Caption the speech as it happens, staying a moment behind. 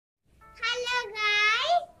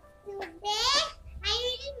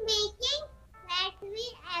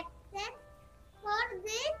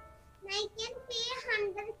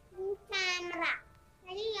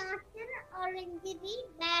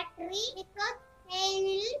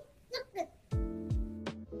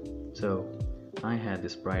So I had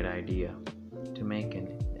this bright idea to make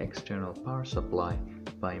an external power supply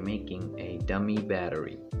by making a dummy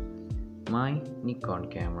battery. My Nikon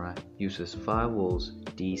camera uses 5 volts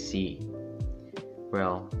DC.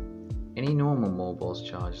 Well, any normal mobile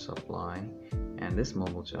charge supply and this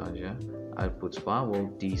mobile charger outputs 5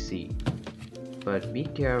 volt DC. But be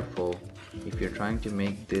careful if you're trying to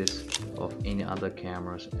make this of any other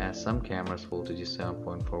cameras, as some cameras voltage is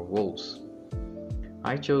 7.4 volts.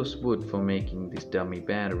 I chose wood for making this dummy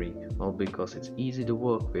battery, well, because it's easy to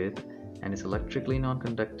work with and it's electrically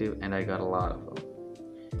non-conductive, and I got a lot of them.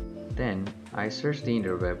 Then I searched the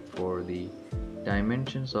interweb for the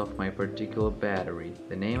dimensions of my particular battery.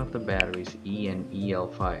 The name of the battery is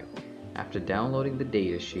ENEL5. After downloading the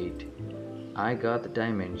datasheet, I got the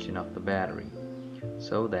dimension of the battery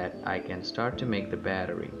so that I can start to make the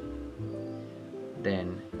battery.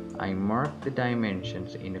 Then I marked the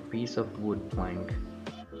dimensions in a piece of wood plank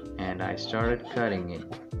and I started cutting it.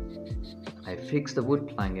 I fixed the wood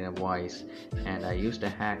plank in a vise and I used a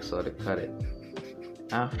hacksaw to cut it.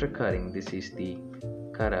 After cutting, this is the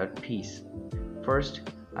cutout piece. First,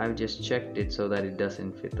 I've just checked it so that it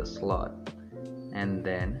doesn't fit the slot. And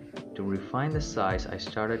then, to refine the size, I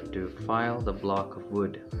started to file the block of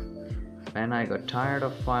wood. When I got tired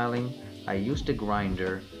of filing, I used a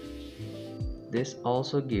grinder. This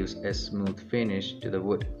also gives a smooth finish to the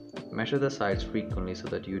wood. Measure the sides frequently so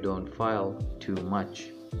that you don't file too much.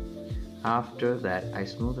 After that, I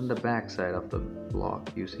smoothed the back side of the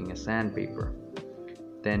block using a sandpaper.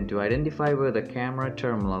 Then, to identify where the camera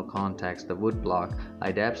terminal contacts the wood block,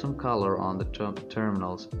 I dabbed some color on the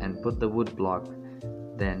terminals and put the wood block.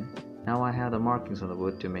 Then, now I have the markings on the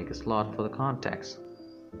wood to make a slot for the contacts.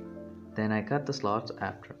 Then I cut the slots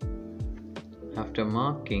after. After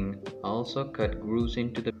marking, I also cut grooves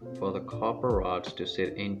for the copper rods to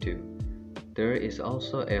sit into. There is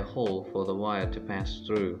also a hole for the wire to pass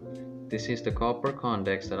through. This is the copper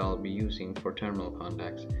contacts that I'll be using for terminal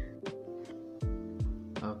contacts.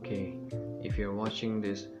 Okay, if you're watching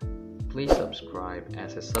this, please subscribe,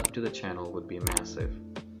 as a sub to the channel would be massive.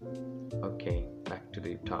 Okay, back to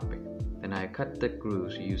the topic. Then I cut the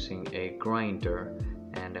grooves using a grinder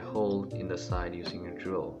and a hole in the side using a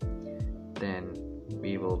drill. Then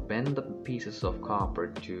we will bend the pieces of copper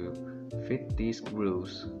to fit these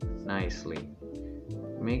grooves nicely.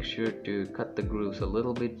 Make sure to cut the grooves a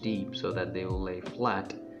little bit deep so that they will lay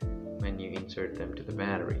flat when you insert them to the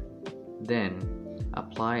battery. Then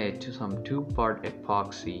apply some 2-part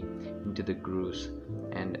epoxy into the grooves,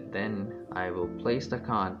 and then I will place the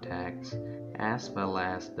contacts as well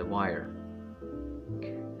as the wire.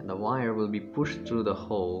 And the wire will be pushed through the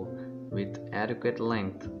hole with adequate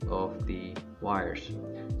length of the wires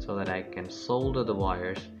so that I can solder the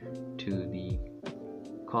wires to the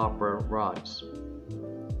copper rods.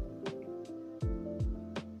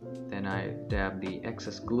 Then I dab the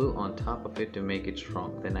excess glue on top of it to make it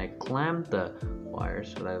strong. Then I clamp the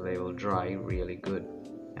wires so that they will dry really good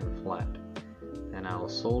and flat. Then I will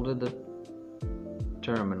solder the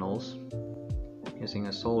terminals using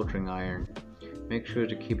a soldering iron. Make sure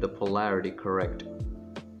to keep the polarity correct.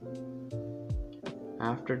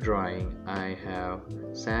 After drying, I have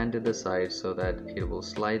sanded the sides so that it will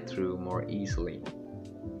slide through more easily.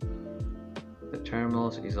 The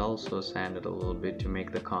terminals is also sanded a little bit to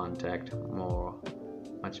make the contact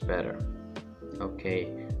much better.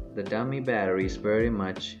 Okay, the dummy battery is very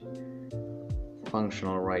much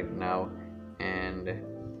functional right now, and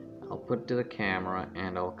I'll put to the camera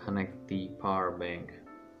and I'll connect the power bank.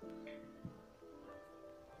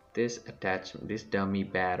 This dummy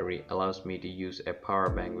battery allows me to use a power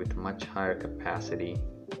bank with much higher capacity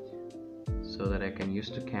so that I can use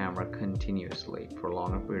the camera continuously for a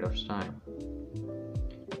longer period of time.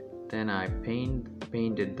 Then I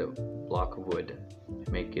painted the block of wood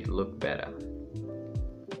to make it look better.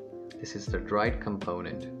 This is the dried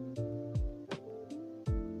component.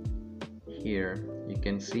 Here you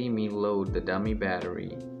can see me load the dummy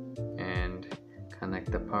battery and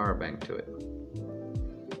connect the power bank to it.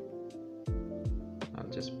 I'll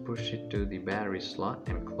just push it to the battery slot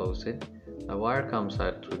and close it. The wire comes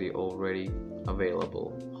out through the already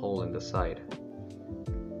available hole in the side.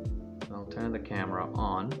 I'll turn the camera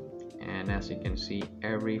on, and as you can see,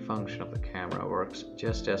 every function of the camera works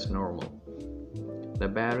just as normal. The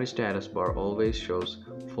battery status bar always shows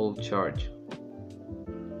full charge.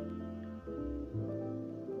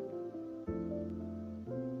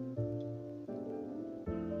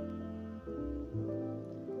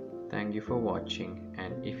 Thank you for watching,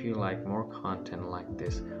 and if you like more content like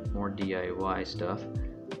this, more DIY stuff,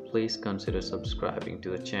 please consider subscribing to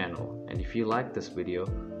the channel, and if you like this video,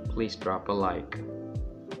 please drop a like.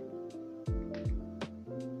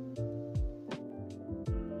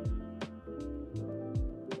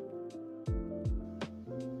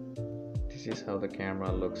 This is how the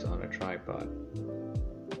camera looks on a tripod.